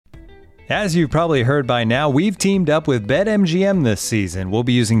As you've probably heard by now, we've teamed up with BetMGM this season. We'll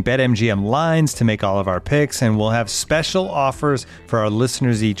be using BetMGM lines to make all of our picks, and we'll have special offers for our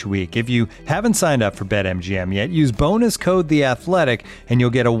listeners each week. If you haven't signed up for BetMGM yet, use bonus code The Athletic, and you'll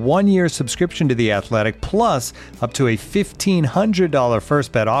get a 1-year subscription to The Athletic, plus up to a $1,500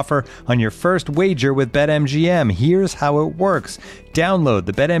 first bet offer on your first wager with BetMGM. Here's how it works. Download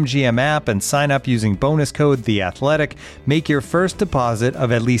the BetMGM app and sign up using bonus code The Athletic. Make your first deposit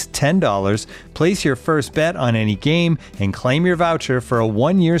of at least $10. Place your first bet on any game and claim your voucher for a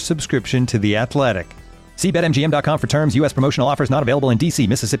 1-year subscription to The Athletic. See BetMGM.com for terms. U.S. promotional offers not available in D.C.,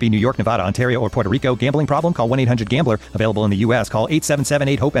 Mississippi, New York, Nevada, Ontario, or Puerto Rico. Gambling problem? Call 1-800-GAMBLER. Available in the U.S. Call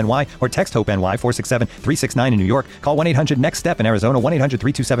 877-8-HOPE-NY or text HOPE-NY 467-369 in New York. Call 1-800-NEXT-STEP in Arizona.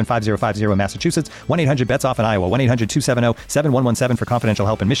 1-800-327-5050 in Massachusetts. 1-800-BETS-OFF in Iowa. 1-800-270-7117 for confidential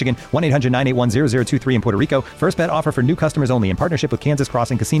help in Michigan. 1-800-981-0023 in Puerto Rico. First bet offer for new customers only in partnership with Kansas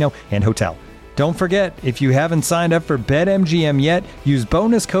Crossing Casino and Hotel. Don't forget, if you haven't signed up for BetMGM yet, use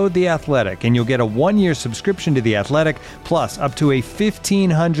bonus code The Athletic, and you'll get a 1-year subscription to The Athletic, plus up to a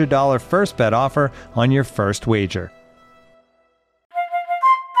 $1,500 first bet offer on your first wager.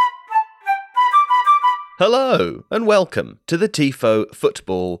 Hello, and welcome to the TIFO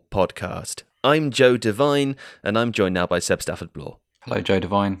Football Podcast. I'm Joe Devine, and I'm joined now by Seb Stafford-Bloor. Hello, Joe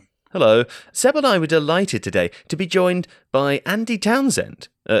Devine. Hello. Seb and I were delighted today to be joined by Andy Townsend,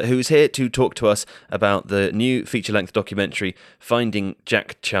 who's here to talk to us about the new feature-length documentary, Finding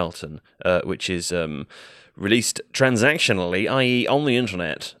Jack Charlton, which is released transactionally, i.e. on the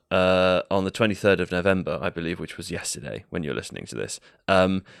internet, on the 23rd of November, I believe, which was yesterday when you're listening to this.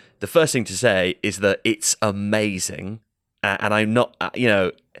 The first thing to say is that it's amazing, and I'm not,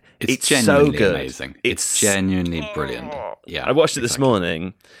 It's so genuinely good. Amazing. It's genuinely brilliant. Yeah, I watched it this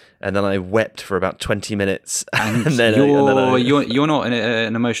morning, and then I wept for about 20 minutes. And, then you're not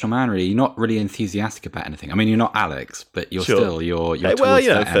an emotional man, really. You're not really enthusiastic about anything. I mean, you're not Alex, but you're still you're well, towards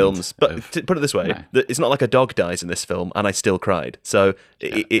you know, that films. But of, to put it this way, it's not like a dog dies in this film, and I still cried. So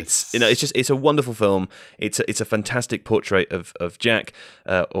it's a wonderful film. It's a fantastic portrait of Jack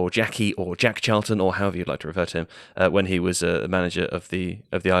or Jackie or Jack Charlton, or however you'd like to refer to him, when he was a manager of the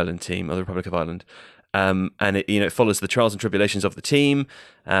Ireland team, of the Republic of Ireland. And it follows the trials and tribulations of the team.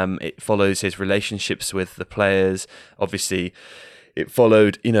 It follows his relationships with the players. Obviously, it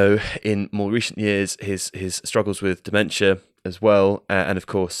followed, in more recent years, his struggles with dementia as well. And of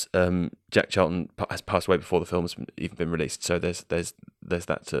course, Jack Charlton has passed away before the film has even been released. So there's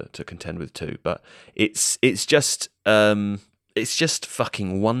that to contend with too. But it's just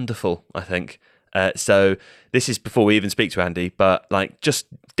fucking wonderful, I think. So this is before we even speak to Andy, but just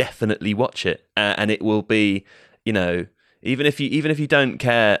definitely watch it, and it will be, even if you don't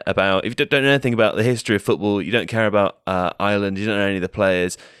care about, if you don't know anything about the history of football, you don't care about Ireland, you don't know any of the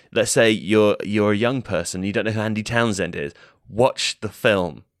players. Let's say you're a young person, you don't know who Andy Townsend is. Watch the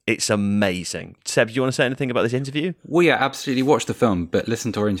film. It's amazing. Seb, do you want to say anything about this interview? Well, yeah, absolutely. Watch the film, but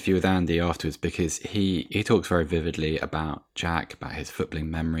listen to our interview with Andy afterwards, because he talks very vividly about Jack, about his footballing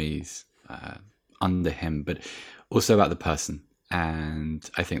memories under him, but also about the person. And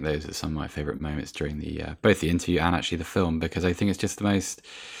I think those are some of my favourite moments during the both the interview and actually the film, because I think it's just it's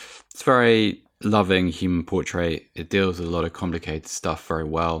very loving human portrait. It deals with a lot of complicated stuff very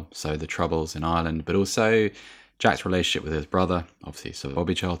well. So the troubles in Ireland, but also Jack's relationship with his brother, obviously, so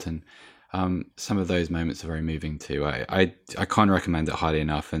Bobby Charlton. Some of those moments are very moving too. I can't recommend it highly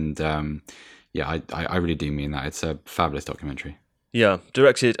enough. And I really do mean that. It's a fabulous documentary. Yeah,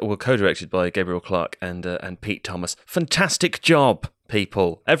 co-directed by Gabriel Clark and Pete Thomas. Fantastic job,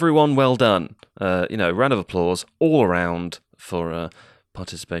 people. Everyone, well done. Round of applause all around for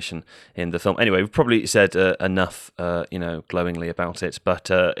participation in the film. Anyway, we've probably said enough, glowingly about it, but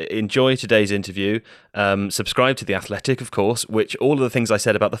enjoy today's interview. Subscribe to The Athletic, of course, which all of the things I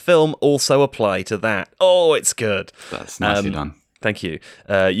said about the film also apply to that. Oh, it's good. That's nicely done. Thank you.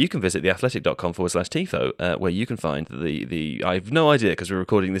 You can visit theathletic.com/TIFO, where you can find the I have no idea, because we're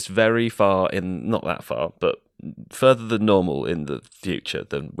recording this very far not that far, but further than normal in the future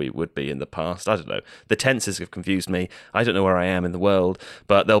than we would be in the past. I don't know. The tenses have confused me. I don't know where I am in the world,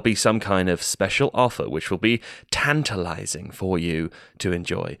 but there'll be some kind of special offer which will be tantalizing for you to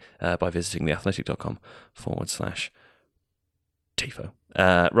enjoy by visiting theathletic.com/TIFO.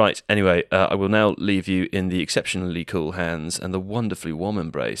 Right, anyway, I will now leave you in the exceptionally cool hands and the wonderfully warm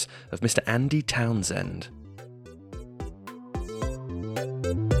embrace of Mr. Andy Townsend.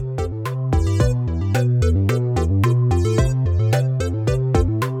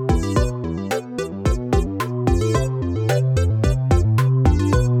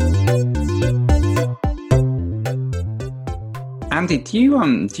 Andy, do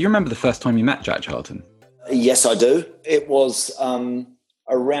you remember the first time you met Jack Charlton? Yes, I do. It was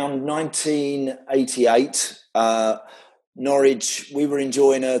around 1988. Norwich. We were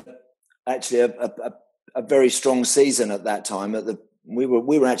enjoying a very strong season at that time. We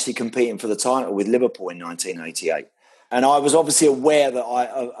were actually competing for the title with Liverpool in 1988, and I was obviously aware that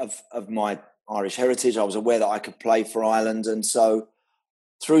of my Irish heritage. I was aware that I could play for Ireland, and so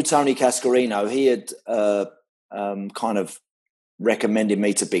through Tony Cascarino, he had kind of recommended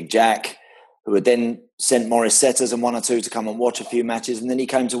me to Big Jack, who had then sent Maurice Setters and one or two to come and watch a few matches, and then he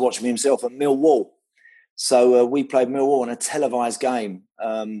came to watch me himself at Millwall. So we played Millwall in a televised game,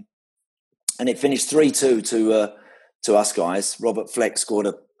 and it finished 3-2 to us guys. Robert Fleck scored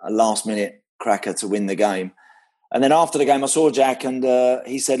a last-minute cracker to win the game. And then after the game, I saw Jack, and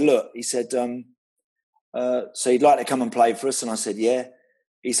he said, so you'd like to come and play for us? And I said, yeah.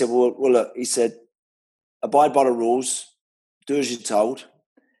 He said, well, look, he said, abide by the rules, do as you're told.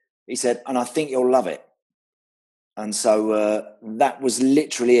 He said, and I think you'll love it. And so that was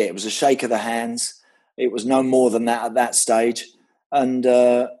literally it. It was a shake of the hands. It was no more than that at that stage. And,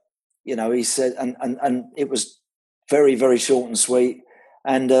 he said, and it was very, very short and sweet.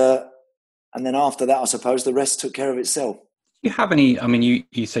 And then after that, I suppose the rest took care of itself. Do you have any,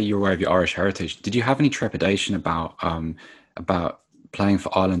 you say you're aware of your Irish heritage. Did you have any trepidation about playing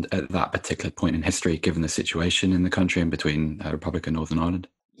for Ireland at that particular point in history, given the situation in the country and between Republic and Northern Ireland?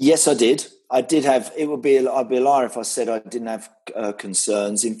 Yes, I did. I did have. I'd be a liar if I said I didn't have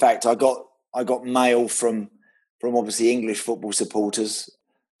concerns. In fact, I got mail from obviously English football supporters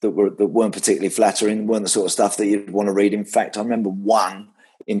that weren't particularly flattering, weren't the sort of stuff that you'd want to read. In fact, I remember one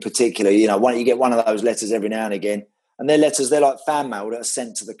in particular. You get one of those letters every now and again, and they're like fan mail that are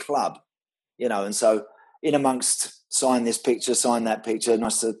sent to the club. And so in amongst sign this picture, sign that picture,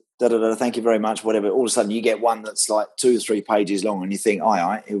 nice to thank you very much, whatever. All of a sudden you get one that's like 2 or 3 pages long and you think, all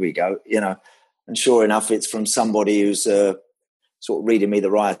right, here we go, And sure enough, it's from somebody who's sort of reading me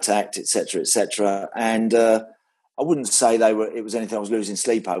the riot act, et cetera, and I wouldn't say it was anything I was losing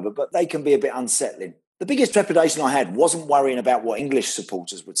sleep over, but they can be a bit unsettling. The biggest trepidation I had wasn't worrying about what English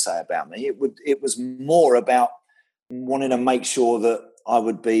supporters would say about me. It was more about wanting to make sure that I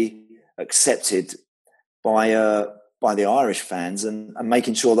would be accepted by the Irish fans and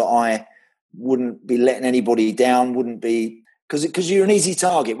making sure that I wouldn't be letting anybody down, because you're an easy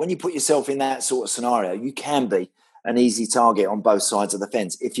target. When you put yourself in that sort of scenario, you can be an easy target on both sides of the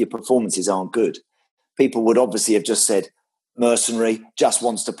fence if your performances aren't good. People would obviously have just said, mercenary, just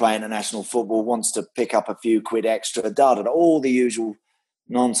wants to play international football, wants to pick up a few quid extra, all the usual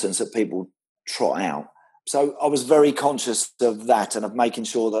nonsense that people trot out. So I was very conscious of that and of making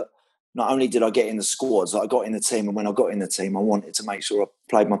sure that not only did I get in the squads, I got in the team, and when I got in the team, I wanted to make sure I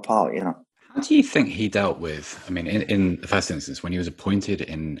played my part, How do you think he dealt with, in the first instance, when he was appointed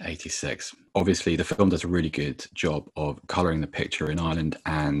in 86, obviously the film does a really good job of colouring the picture in Ireland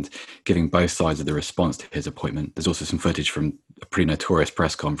and giving both sides of the response to his appointment. There's also some footage from a pretty notorious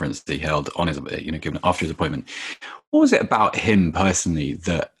press conference that he held on his, given after his appointment. What was it about him personally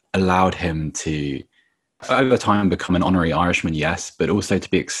that allowed him to, over time, become an honorary Irishman, yes, but also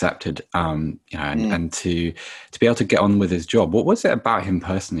to be accepted, and to be able to get on with his job? What was it about him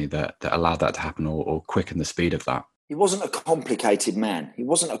personally that allowed that to happen, or quickened the speed of that? He wasn't a complicated man. He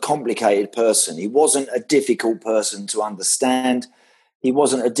wasn't a complicated person. He wasn't a difficult person to understand. He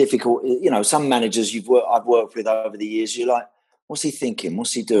wasn't a difficult, some managers I've worked with over the years, you're like, what's he thinking?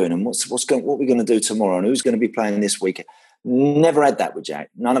 What's he doing? And what are we going to do tomorrow? And who's going to be playing this weekend? Never had that with Jack.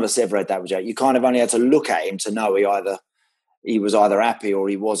 None of us ever had that with Jack. You kind of only had to look at him to know he was either happy or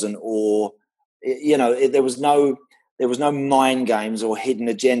he wasn't, or there was no mind games or hidden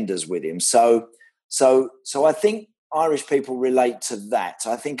agendas with him. So I think Irish people relate to that.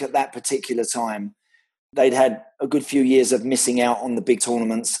 I think at that particular time they'd had a good few years of missing out on the big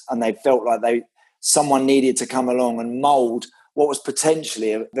tournaments, and they felt like someone needed to come along and mould what was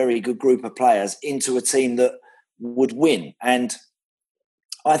potentially a very good group of players into a team that would win. And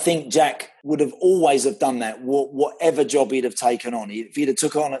I think Jack would have always have done that, whatever job he'd have taken on. If he'd have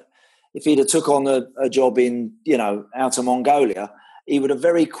took on a job in, out of Mongolia, he would have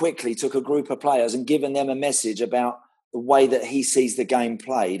very quickly took a group of players and given them a message about the way that he sees the game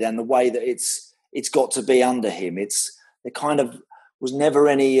played and the way that it's got to be under him. There kind of was never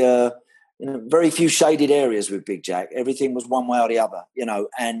any, very few shaded areas with Big Jack. Everything was one way or the other,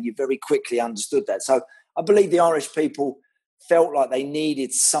 and you very quickly understood that. So I believe the Irish people felt like they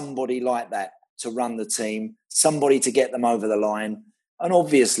needed somebody like that to run the team, somebody to get them over the line. And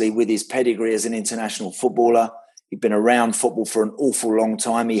obviously with his pedigree as an international footballer, he'd been around football for an awful long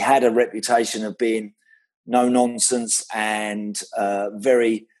time. He had a reputation of being no nonsense, and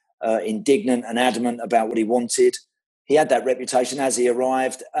very indignant and adamant about what he wanted. He had that reputation as he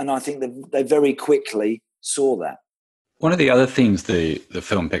arrived, and I think they very quickly saw that. One of the other themes the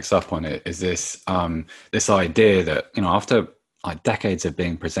film picks up on it is this this idea that, after decades of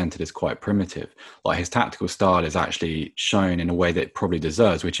being presented as quite primitive, like his tactical style is actually shown in a way that it probably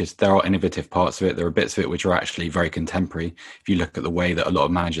deserves, which is there are innovative parts of it. There are bits of it which are actually very contemporary if you look at the way that a lot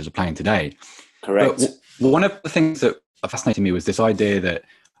of managers are playing today. Correct. But one of the things that fascinated me was this idea that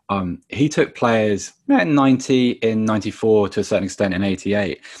he took players in 90, in 94, to a certain extent in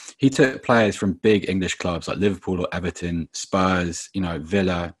 88. He took players from big English clubs like Liverpool or Everton, Spurs,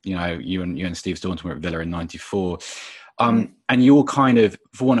 Villa. You and Steve Staunton were at Villa in 94. And you're kind of,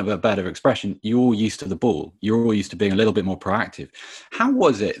 for want of a better expression, you're all used to the ball. You're all used to being a little bit more proactive. How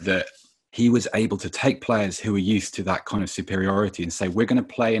was it that he was able to take players who were used to that kind of superiority and say, we're going to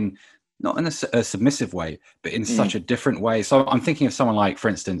play in, not in a submissive way, but in such a different way? So I'm thinking of someone like, for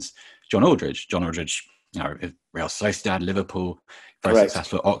instance, John Aldridge. John Aldridge, Real Sociedad, Liverpool, very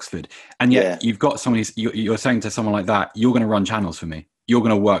successful at Oxford. And yet you've got someone you're saying to someone like that, you're going to run channels for me. You're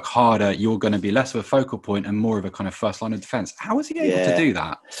going to work harder. You're going to be less of a focal point and more of a kind of first line of defense. How was he able to do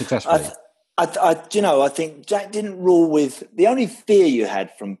that successfully? I think Jack didn't rule with, the only fear you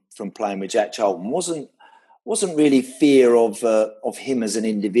had from playing with Jack Charlton wasn't really fear of him as an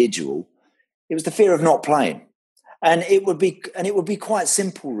individual. It was the fear of not playing. And it would be quite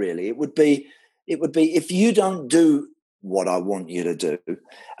simple, really. It would be if you don't do what I want you to do.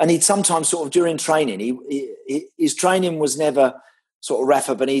 And he'd sometimes sort of during training, his training was never sort of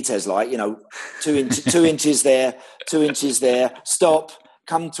Rafa Benitez like, 2 inches there, 2 inches there, stop,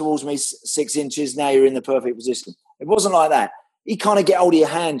 come towards me 6 inches, now you're in the perfect position. It wasn't like that. He'd kind of get hold of your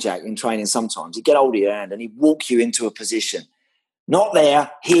hand, Jack, in training sometimes. He'd get hold of your hand and he'd walk you into a position. Not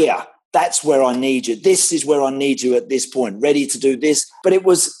there, here. That's where I need you. This is where I need you at this point, ready to do this. But it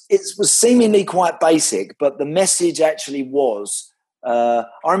was seemingly quite basic, but the message actually was, I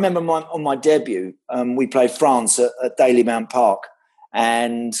remember on my debut, we played France at Daily Mount Park,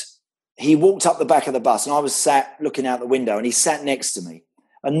 and he walked up the back of the bus and I was sat looking out the window and he sat next to me.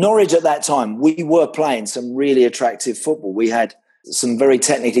 And Norwich at that time, we were playing some really attractive football. We had some very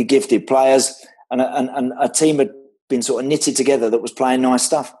technically gifted players and a team had been sort of knitted together that was playing nice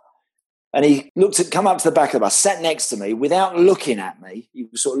stuff. And he come up to the back of the bus, sat next to me without looking at me. He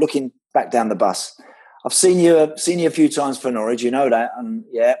was sort of looking back down the bus. I've seen you a few times for Norwich, you know that. And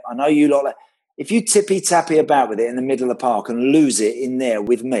yeah, I know you lot. If you tippy-tappy about with it in the middle of the park and lose it in there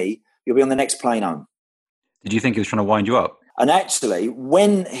with me, you'll be on the next plane home. Did you think he was trying to wind you up? And actually,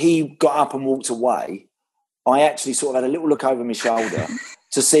 when he got up and walked away, I actually sort of had a little look over my shoulder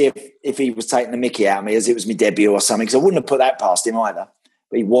to see if he was taking the mickey out of me as it was my debut or something, because I wouldn't have put that past him either.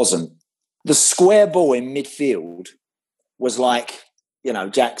 But he wasn't. The square ball in midfield was like,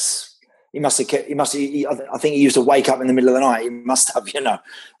 Jack's. I think he used to wake up in the middle of the night. He must have,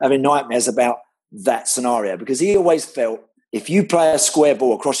 having nightmares about that scenario, because he always felt if you play a square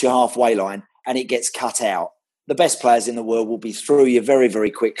ball across your halfway line and it gets cut out, the best players in the world will be through you very,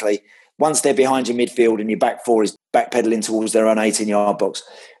 very quickly. Once they're behind your midfield and your back four is backpedaling towards their own 18-yard box,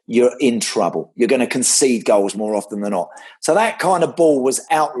 you're in trouble. You're going to concede goals more often than not. So that kind of ball was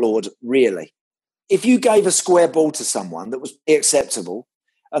outlawed, really. If you gave a square ball to someone that was acceptable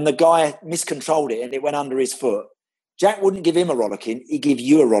and the guy miscontrolled it and it went under his foot, Jack wouldn't give him a rollicking. He'd give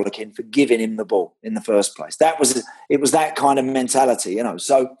you a rollicking for giving him the ball in the first place. It was that kind of mentality,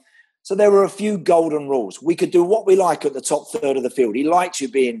 So there were a few golden rules. We could do what we like at the top third of the field. He liked you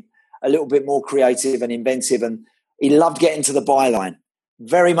being a little bit more creative and inventive, and he loved getting to the byline,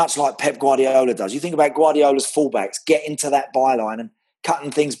 very much like Pep Guardiola does. You think about Guardiola's fullbacks, getting to that byline and cutting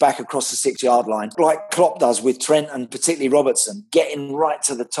things back across the 6-yard line, like Klopp does with Trent and particularly Robertson, getting right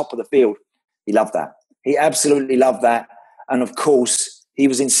to the top of the field. He loved that. He absolutely loved that. And of course, he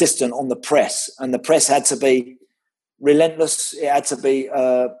was insistent on the press, and the press had to be relentless. It had to be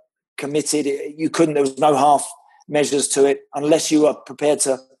committed. There was no half measures to it unless you were prepared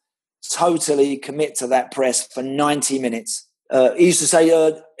to totally commit to that press for 90 minutes. He used to say,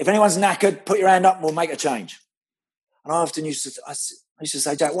 if anyone's knackered, put your hand up and we'll make a change. And I often used to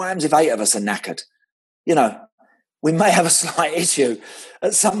say, Jack, what happens if 8 of us are knackered? We may have a slight issue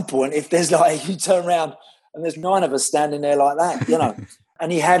at some point if there's you turn around and there's 9 of us standing there like that,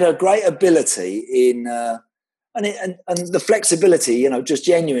 And he had a great ability in, and the flexibility, just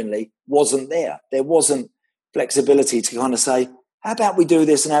genuinely wasn't there. There wasn't flexibility to kind of say, how about we do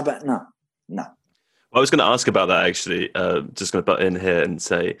this and how about, no. Well, I was going to ask about that actually. Just going to butt in here and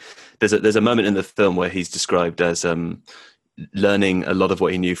say there's a moment in the film where he's described as learning a lot of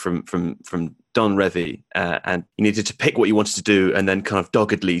what he knew from Don Revie, and he needed to pick what you wanted to do and then kind of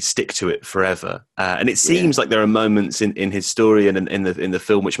doggedly stick to it forever. And it seems like there are moments in his story and in the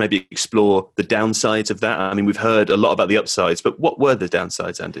film which maybe explore the downsides of that. I mean, we've heard a lot about the upsides, but what were the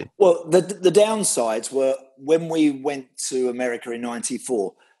downsides, Andy? Well, the downsides were when we went to America in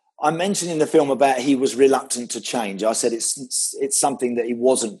 '94. I mentioned in the film about he was reluctant to change. I said it's something that he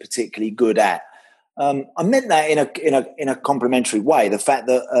wasn't particularly good at. I meant that in a complimentary way. The fact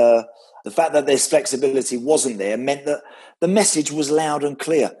that this flexibility wasn't there meant that the message was loud and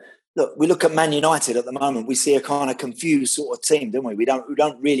clear. Look, we look at Man United at the moment. We see a kind of confused sort of team, don't we? We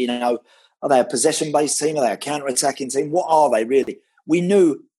don't really know. Are they a possession-based team? Are they a counter-attacking team? What are they really? We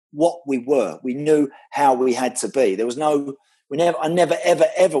knew what we were. We knew how we had to be. There was no. I never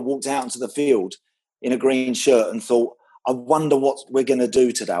ever walked out into the field in a green shirt and thought, I wonder what we're going to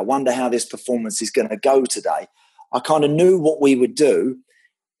do today. I wonder how this performance is going to go today. I kind of knew what we would do.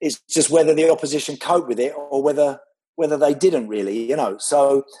 It's just whether the opposition coped with it or whether they didn't really, you know.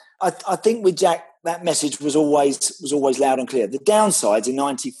 So I think with Jack, that message was always loud and clear. The downsides in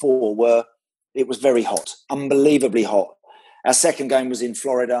 '94 were it was very hot, unbelievably hot. Our second game was in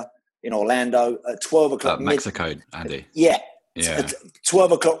Florida, in Orlando, at 12 o'clock. Mexico, Andy. Yeah.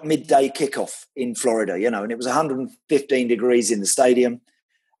 12 o'clock midday kickoff in Florida, you know, and it was 115 degrees in the stadium.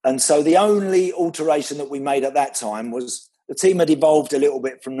 And so the only alteration that we made at that time was the team had evolved a little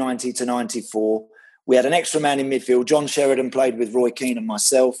bit from 90 to 94. We had an extra man in midfield. John Sheridan played with Roy Keane and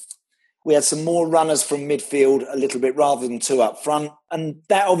myself. We had some more runners from midfield a little bit rather than two up front. And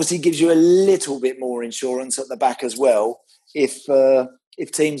that obviously gives you a little bit more insurance at the back as well if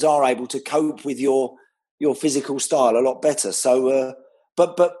teams are able to cope with your physical style a lot better. So,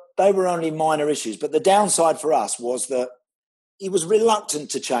 but they were only minor issues. But the downside for us was that he was reluctant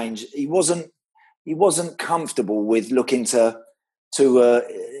to change. He wasn't comfortable with looking to.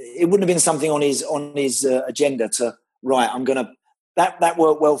 It wouldn't have been something on his agenda to I'm going to that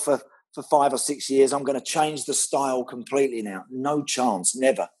worked well for 5 or 6 years. I'm going to change the style completely now. No chance,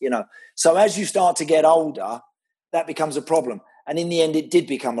 never. You know. So as you start to get older, that becomes a problem. And in the end, it did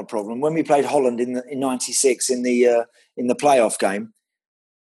become a problem. When we played Holland in '96 in the playoff game,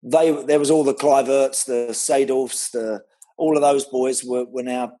 there was all the Kluiverts, the Seedorfs, all of those boys were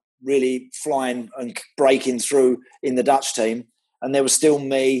now really flying and breaking through in the Dutch team. And there was still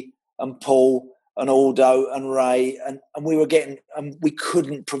me and Paul and Aldo and Ray, and we were we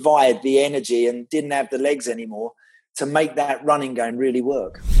couldn't provide the energy and didn't have the legs anymore to make that running game really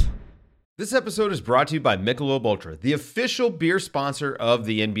work. This episode is brought to you by Michelob Ultra, the official beer sponsor of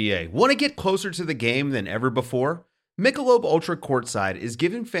the NBA. Want to get closer to the game than ever before? Michelob Ultra Courtside is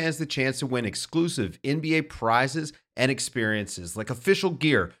giving fans the chance to win exclusive NBA prizes and experiences like official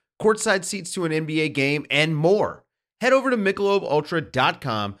gear, courtside seats to an NBA game, and more. Head over to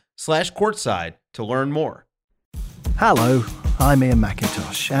MichelobUltra.com/courtside to learn more. Hello, I'm Ian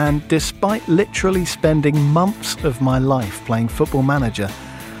McIntosh, and despite literally spending months of my life playing Football Manager,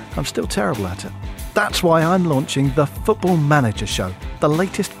 I'm still terrible at it. That's why I'm launching the Football Manager Show, the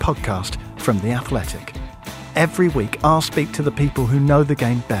latest podcast from The Athletic. Every week, I'll speak to the people who know the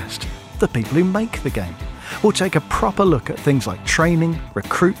game best, the people who make the game. We'll take a proper look at things like training,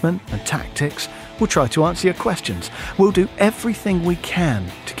 recruitment, and tactics. We'll try to answer your questions. We'll do everything we can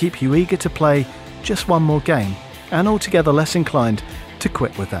to keep you eager to play just one more game and altogether less inclined to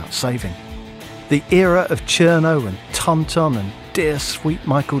quit without saving. The era of Cherno and Tonton and dear sweet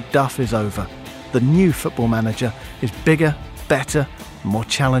Michael Duff is over. The new Football Manager is bigger, better, more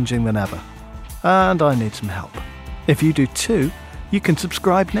challenging than ever. And I need some help. If you do too, you can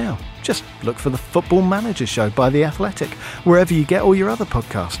subscribe now. Just look for the Football Manager Show by The Athletic, wherever you get all your other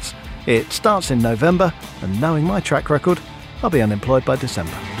podcasts. It starts in November, and knowing my track record, I'll be unemployed by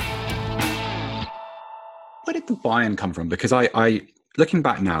December. Where did the buy-in come from? Because I looking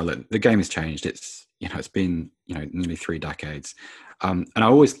back now, look, the game has changed. It's been nearly 3 decades, and I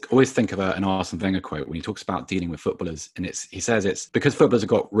always think of an Arsene Wenger quote when he talks about dealing with footballers, and he says it's because footballers have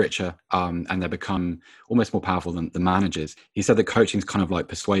got richer and they become almost more powerful than the managers. He said that coaching is kind of like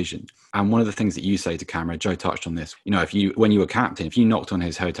persuasion, and one of the things that you say to camera, Joe touched on this. When you were captain, if you knocked on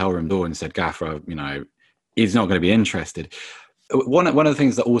his hotel room door and said, "Gaffer, he's not going to be interested." One of the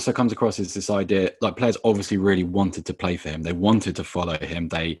things that also comes across is this idea, like players obviously really wanted to play for him. They wanted to follow him.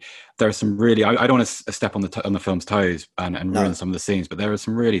 There are some really, I don't want to step on the film's toes and ruin some of the scenes, but there are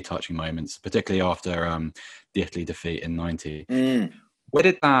some really touching moments, particularly after the Italy defeat in '90. Where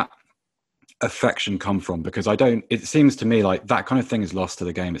did that affection come from? Because it seems to me like that kind of thing is lost to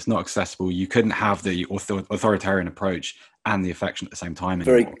the game. It's not accessible. You couldn't have the authoritarian approach and the affection at the same time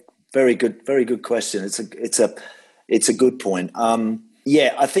anymore. Very good question. it's a good point.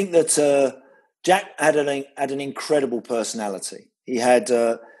 I think that Jack had an incredible personality. He had.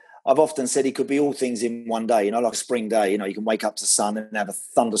 I've often said he could be all things in one day. Like a spring day. You can wake up to sun and have a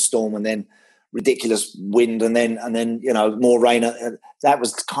thunderstorm, and then ridiculous wind, and then more rain. That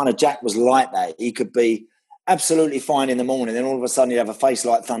was kind of Jack was like that. He could be absolutely fine in the morning, then all of a sudden he'd have a face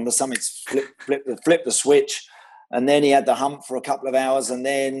like thunder. Something's flip the switch, and then he had the hump for a couple of hours, and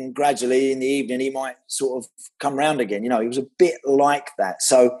then gradually in the evening he might sort of come round again. He was a bit like that.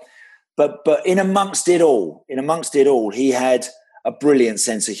 So, but in amongst it all, he had a brilliant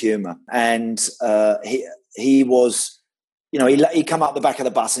sense of humour, and he was, he'd come up the back of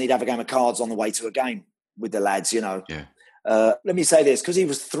the bus and he'd have a game of cards on the way to a game with the lads. Yeah. Let me say this, because he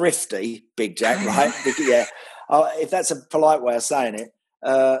was thrifty, Big Jack, right? Yeah. If that's a polite way of saying it,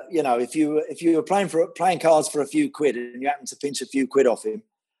 if you were playing cards for a few quid and you happen to pinch a few quid off him,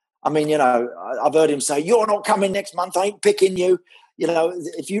 I mean, I've heard him say, "You're not coming next month. I ain't picking you.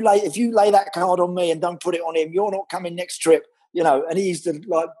 If you lay that card on me and don't put it on him, you're not coming next trip." And he used to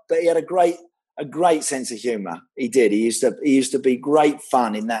but he had a great sense of humour. He did. He used to be great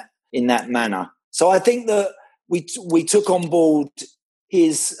fun in that manner. So I think that we took on board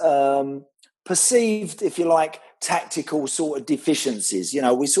his perceived, if you like, tactical sort of deficiencies.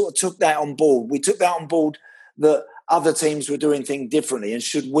 We sort of took that on board. We took that on board that other teams were doing things differently, and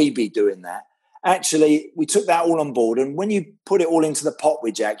should we be doing that? Actually, we took that all on board. And when you put it all into the pot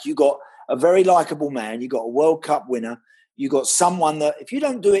with Jack, you got a very likeable man. You got a World Cup winner. You got someone that if you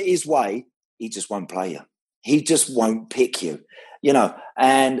don't do it his way, he just won't play you. He just won't pick you.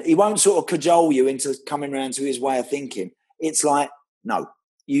 And he won't sort of cajole you into coming around to his way of thinking. It's like, no,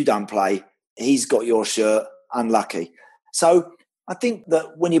 you don't play. He's got your shirt. Unlucky. So I think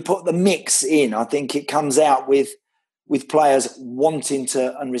that when you put the mix in, I think it comes out with players wanting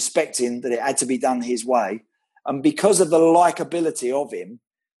to and respecting that it had to be done his way. And because of the likability of him,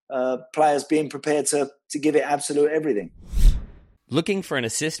 players being prepared to give it absolute everything. Looking for an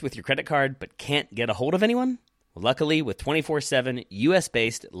assist with your credit card but can't get a hold of anyone? Well, luckily, with 24/7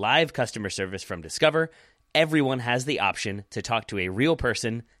 US-based live customer service from Discover, everyone has the option to talk to a real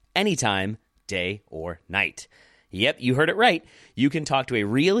person anytime, day or night. Yep, you heard it right. You can talk to a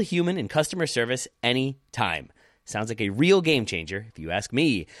real human in customer service anytime. Sounds like a real game changer, if you ask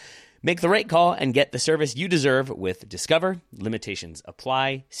me. Make the right call and get the service you deserve with Discover. Limitations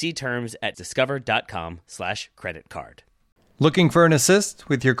apply. See terms at discover.com/creditcard. Looking for an assist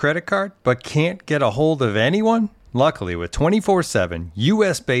with your credit card but can't get a hold of anyone? Luckily, with 24/7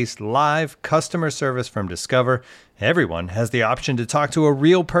 US-based live customer service from Discover, everyone has the option to talk to a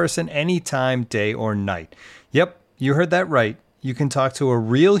real person anytime, day or night. Yep, you heard that right. You can talk to a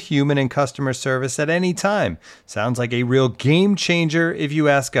real human in customer service at any time. Sounds like a real game changer if you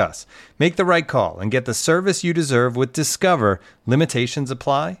ask us. Make the right call and get the service you deserve with Discover. Limitations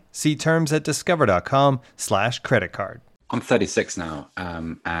apply. See terms at discover.com/creditcard. I'm 36 now,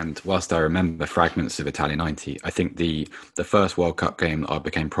 and whilst I remember fragments of Italia 90, I think the first World Cup game I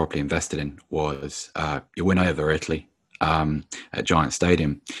became properly invested in was your win over Italy at Giant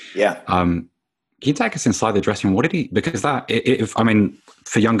Stadium. Yeah. Can you take us inside the dressing room? What did he? Because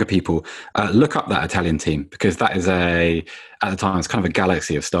for younger people, look up that Italian team, because that is at the time, it's kind of a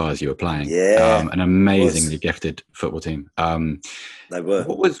galaxy of stars you were playing. Yeah, an amazingly gifted football team. They were.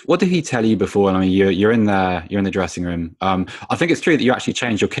 What did he tell you before? I mean, you're in there, you're in the dressing room. I think it's true that you actually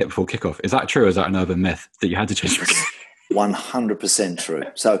changed your kit before kickoff. Is that true, or is that an urban myth that you had to change your kit? 100% true.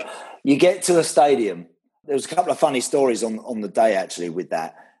 So you get to a stadium. There was a couple of funny stories on the day actually with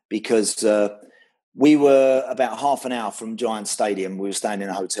that, because we were about half an hour from Giant Stadium. We were staying in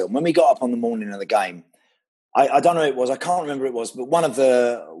a hotel. When we got up on the morning of the game, I don't know who it was. I can't remember who it was, but one of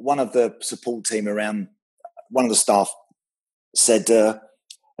the support team around, one of the staff said they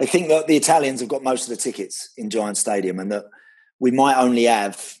think that the Italians have got most of the tickets in Giant Stadium, and that we might only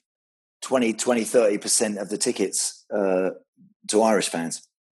have 30% of the tickets to Irish fans.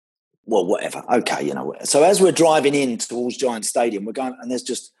 Well, whatever. Okay, So as we're driving in towards Giant Stadium, we're going, and there's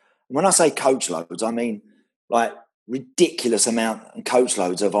just, when I say coach loads, I mean like ridiculous amount and coach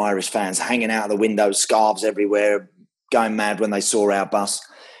loads of Irish fans hanging out of the windows, scarves everywhere, going mad when they saw our bus.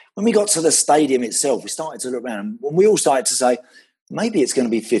 When we got to the stadium itself, we started to look around, and we all started to say, maybe it's going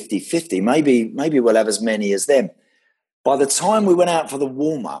to be 50-50. Maybe we'll have as many as them. By the time we went out for the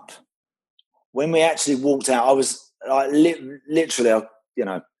warm-up, when we actually walked out, I was literally,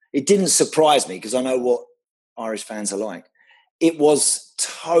 it didn't surprise me because I know what Irish fans are like. It was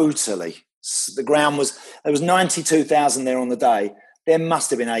totally, there was 92,000 there on the day. There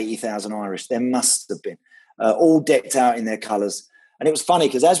must have been 80,000 Irish. There must have been, all decked out in their colours. And it was funny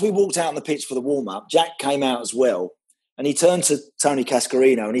because as we walked out on the pitch for the warm-up, Jack came out as well. And he turned to Tony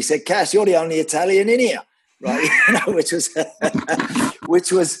Cascarino and he said, "Cass, you're the only Italian in here," right? Which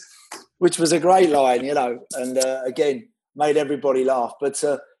was a great line, and again made everybody laugh. But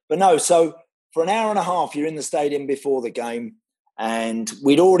no, so for an hour and a half, you're in the stadium before the game, and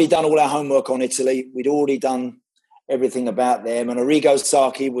we'd already done all our homework on Italy. We'd already done everything about them, and Arrigo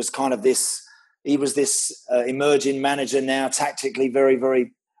Sacchi was kind of this. He was this emerging manager now, tactically very, very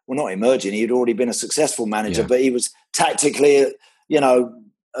well. Not emerging; he had already been a successful manager, but he was tactically, at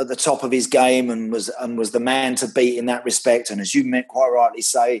the top of his game, and was the man to beat in that respect. And as you quite rightly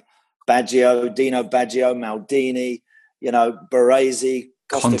say, Baggio, Dino Baggio, Maldini, Baresi,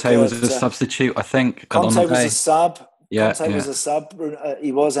 Conte was a substitute, I think. Conte was a sub. Yeah, Conte was a sub.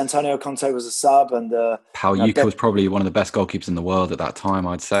 He was. Antonio Conte was a sub, and Pagliuca was probably one of the best goalkeepers in the world at that time,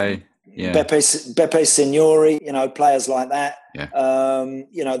 I'd say. Yeah. Beppe Signori, players like that.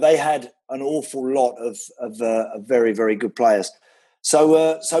 Yeah. They had an awful lot of very, very good players.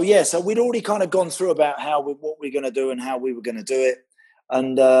 So we'd already kind of gone through about what we're going to do and how we were going to do it.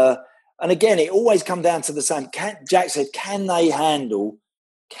 And again, it always come down to the same. Jack said, can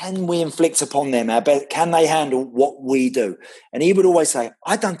we inflict upon them can they handle what we do? And he would always say,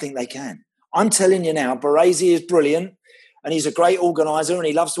 I don't think they can. I'm telling you now, Baresi is brilliant and he's a great organiser and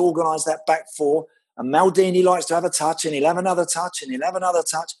he loves to organise that back four. And Maldini likes to have a touch and he'll have another touch and he'll have another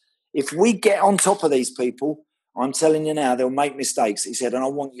touch. If we get on top of these people, I'm telling you now, they'll make mistakes. He said, and I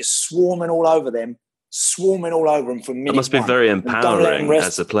want you swarming all over them from minute one. It must be very empowering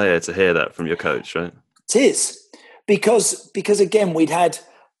as a player to hear that from your coach, right? It is. Because again, we'd had,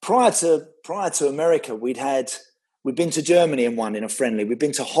 prior to America, we'd been to Germany and won in a friendly. We'd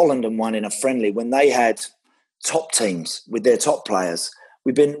been to Holland and won in a friendly when they had top teams with their top players.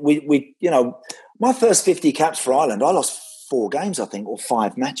 My first 50 caps for Ireland, I lost 4 games, I think, or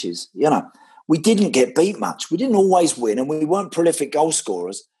 5 matches. We didn't get beat much. We didn't always win, and we weren't prolific goal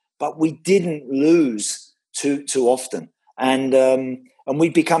scorers, but we didn't lose too often. And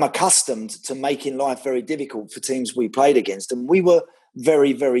we'd become accustomed to making life very difficult for teams we played against, and we were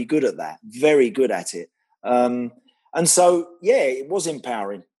very, very good at that, very good at it. And so, it was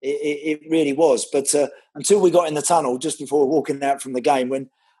empowering. It really was. But until we got in the tunnel, just before walking out from the game, when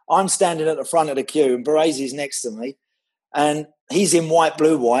I'm standing at the front of the queue and Baresi's next to me, and he's in white,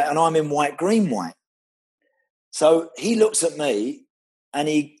 blue, white, and I'm in white, green, white. So he looks at me and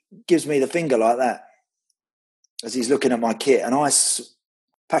he gives me the finger like that as he's looking at my kit. And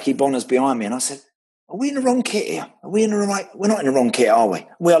Packie Bonner's behind me, and I said, are we in the wrong kit here? We're not in the wrong kit, are we?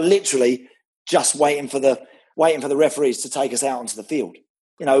 We are literally just waiting for the referees to take us out onto the field.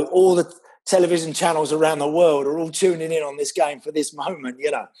 All the television channels around the world are all tuning in on this game for this moment.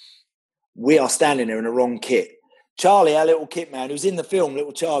 We are standing there in the wrong kit. Charlie, our little kit man, who's in the film,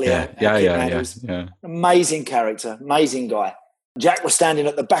 little Charlie, amazing character, amazing guy. Jack was standing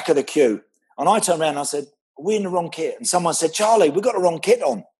at the back of the queue, and I turned around and I said, are we in the wrong kit? And someone said, Charlie, we've got the wrong kit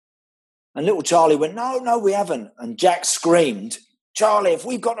on. And little Charlie went, no, we haven't. And Jack screamed, Charlie, if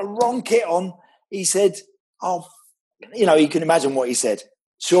we've got the wrong kit on, he said, you can imagine what he said.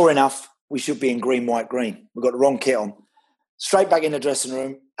 Sure enough, we should be in green, white, green. We've got the wrong kit on. Straight back in the dressing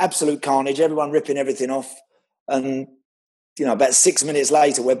room, absolute carnage, everyone ripping everything off. And, about 6 minutes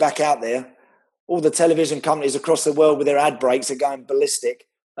later, we're back out there. All the television companies across the world with their ad breaks are going ballistic.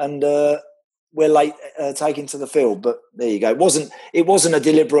 And we're late taking to the field. But there you go. It wasn't a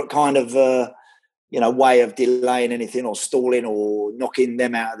deliberate kind of, way of delaying anything or stalling or knocking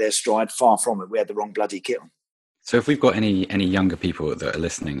them out of their stride. Far from it. We had the wrong bloody kit on. So if we've got any younger people that are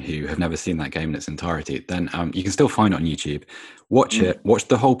listening who have never seen that game in its entirety, then you can still find it on YouTube. Watch it, watch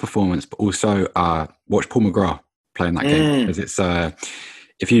the whole performance, but also watch Paul McGrath playing that game. Because it's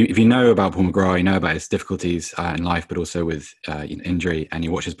if you know about Paul McGrath, you know about his difficulties in life, but also with injury, and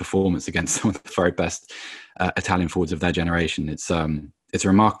you watch his performance against some of the very best Italian forwards of their generation. It's a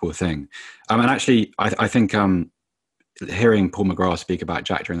remarkable thing. And actually, I think hearing Paul McGrath speak about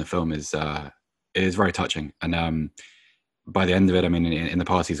Jack during the film is very touching. And by the end of it, I mean, in the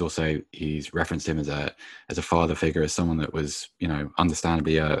past, he's referenced him as a father figure, as someone that was,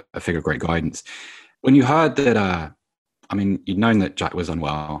 understandably a figure of great guidance. When you heard that, you'd known that Jack was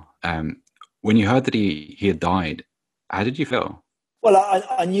unwell. When you heard that he had died, how did you feel? Well,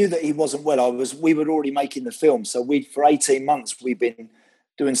 I knew that he wasn't well. We were already making the film, so for 18 months we've been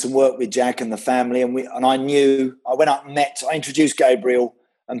doing some work with Jack and the family, and I knew. I went up and I introduced Gabriel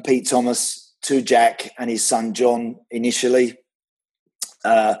and Pete Thomas to Jack and his son John initially,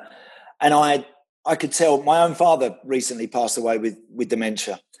 and I could tell my own father recently passed away with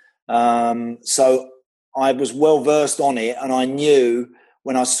dementia, so I was well versed on it, and I knew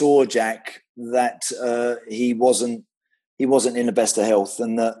when I saw Jack that he wasn't he wasn't in the best of health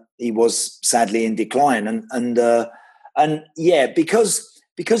and that he was sadly in decline. And yeah, because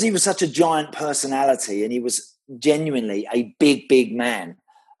he was such a giant personality and he was genuinely a big man,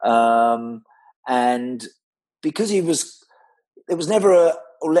 and because there was never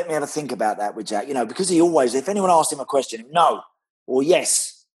or let me have a think about that with Jack, because he always, if anyone asked him a question, no or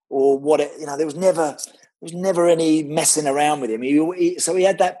yes or what, there was never any messing around with him. So he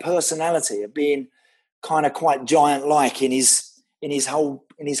had that personality of being kind of quite giant-like in his whole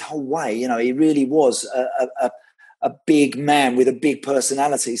way. He really was a big man with a big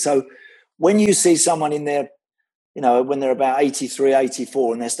personality. So when you see someone in their, when they're about 83,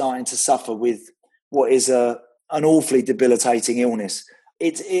 84, and they're starting to suffer with what is an awfully debilitating illness,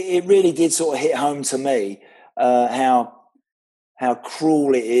 it really did sort of hit home to me how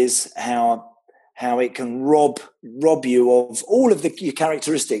cruel it is, how it can rob you of all of your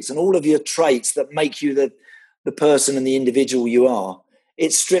characteristics and all of your traits that make you the person and the individual you are.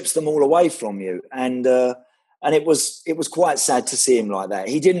 It strips them all away from you, and it was quite sad to see him like that.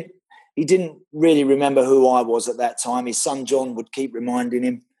 He didn't really remember who I was at that time. His son John would keep reminding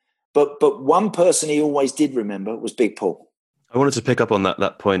him, but one person he always did remember was Big Paul. I wanted to pick up on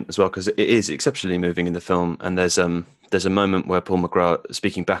that point as well, because it is exceptionally moving in the film, and there's a moment where Paul McGrath,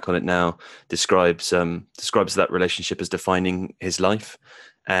 speaking back on it now, describes that relationship as defining his life,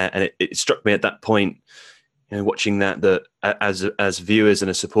 and it struck me at that point, watching that as viewers and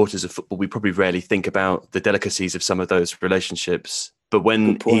as supporters of football, we probably rarely think about the delicacies of some of those relationships, but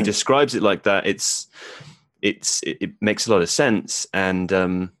when he describes it like that, it makes a lot of sense,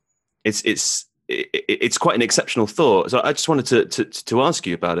 and it's quite an exceptional thought. So I just wanted to ask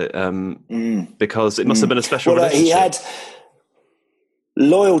you about it, because it must have been a special relationship. He had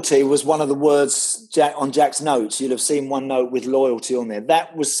loyalty was one of the words on Jack's notes. You'll have seen one note with loyalty on there.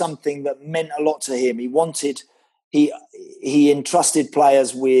 That was something that meant a lot to him. He entrusted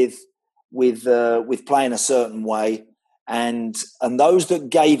players with playing a certain way, and those that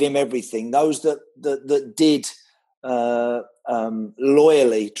gave him everything, those that did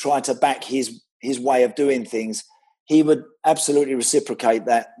loyally try to back his way of doing things, he would absolutely reciprocate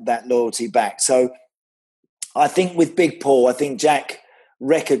that loyalty back. So I think with Big Paul, Jack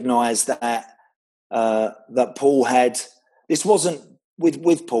recognised that Paul had, this wasn't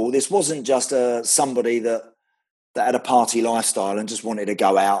with Paul, this wasn't just somebody that had a party lifestyle and just wanted to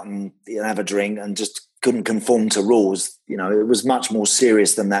go out and have a drink and just couldn't conform to rules. It was much more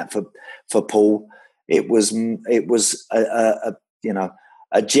serious than that for Paul. It was a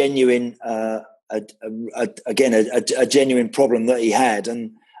genuine, a genuine problem that he had,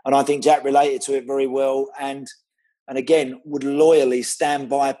 and I think Jack related to it very well, and again would loyally stand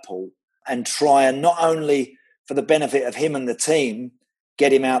by Paul and try and not only for the benefit of him and the team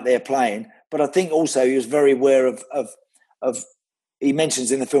get him out there playing, but I think also he was very aware of he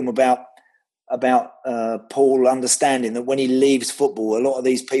mentions in the film about Paul understanding that when he leaves football, a lot of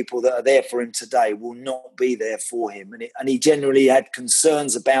these people that are there for him today will not be there for him, and he generally had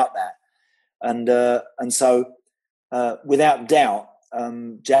concerns about that. And so, without doubt,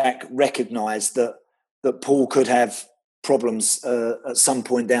 Jack recognised that Paul could have problems at some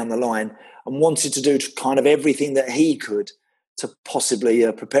point down the line, and wanted to do kind of everything that he could to possibly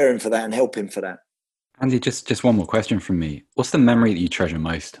prepare him for that and help him for that. Andy, just one more question from me. What's the memory that you treasure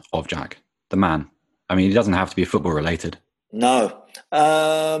most of Jack, the man? I mean, he doesn't have to be football related. No.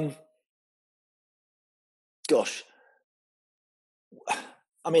 Gosh.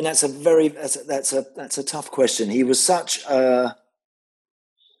 I mean, that's a tough question. He was such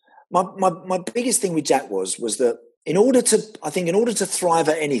my biggest thing with Jack was that in order to thrive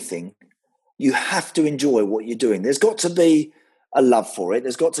at anything, you have to enjoy what you're doing. There's got to be a love for it.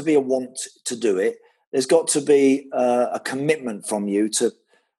 There's got to be a want to do it. There's got to be a commitment from you to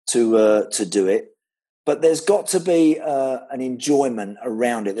do it. But there's got to be an enjoyment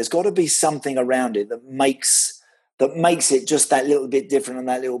around it. There's got to be something around it that makes it just that little bit different and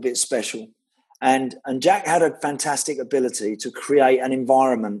that little bit special. And Jack had a fantastic ability to create an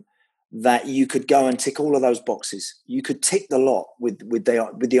environment that you could go and tick all of those boxes. You could tick the lot with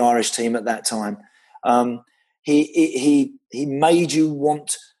the Irish team at that time. He made you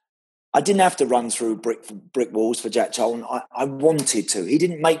want. I didn't have to run through brick walls for Jack Charlton. I wanted to. He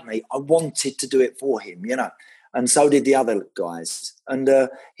didn't make me. I wanted to do it for him, and so did the other guys. And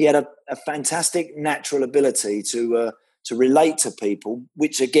he had a fantastic natural ability to relate to people,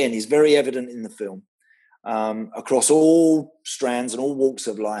 which again is very evident in the film, across all strands and all walks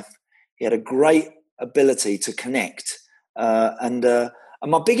of life. He had a great ability to connect, and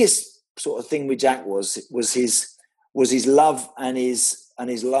my biggest sort of thing with Jack was his love and his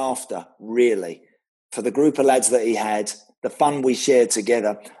laughter, really, for the group of lads that he had, the fun we shared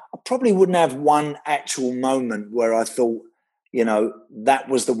together. I probably wouldn't have one actual moment where I thought, you know, that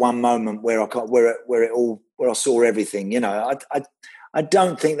was the one moment where I saw everything. You know, I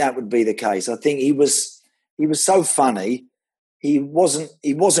don't think that would be the case. I think he was so funny. He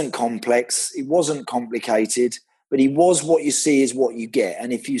wasn't complex. He wasn't complicated, but he was what you see is what you get.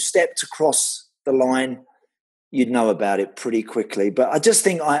 And if you stepped across the line, you'd know about it pretty quickly. But I just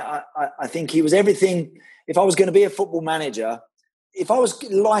think I think he was everything. If I was going to be a football manager, if I was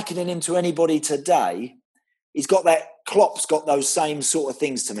likening him to anybody today, Klopp's got those same sort of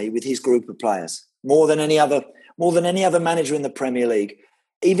things to me with his group of players. More than any other manager in the Premier League.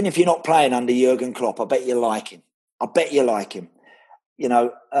 Even if you're not playing under Jurgen Klopp, I bet you like him. You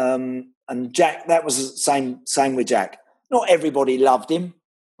know, and Jack, that was the same with Jack. Not everybody loved him.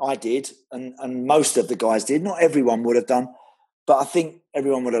 I did, and most of the guys did. Not everyone would have done, but I think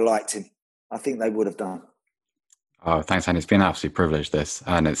everyone would have liked him. I think they would have done. Oh, thanks, Andy. It's been an absolute privilege, this.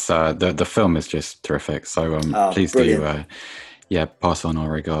 And it's the film is just terrific. So please brilliant. Do pass on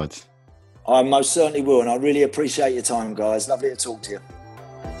our regards. I most certainly will, and I really appreciate your time, guys. Lovely to talk to you.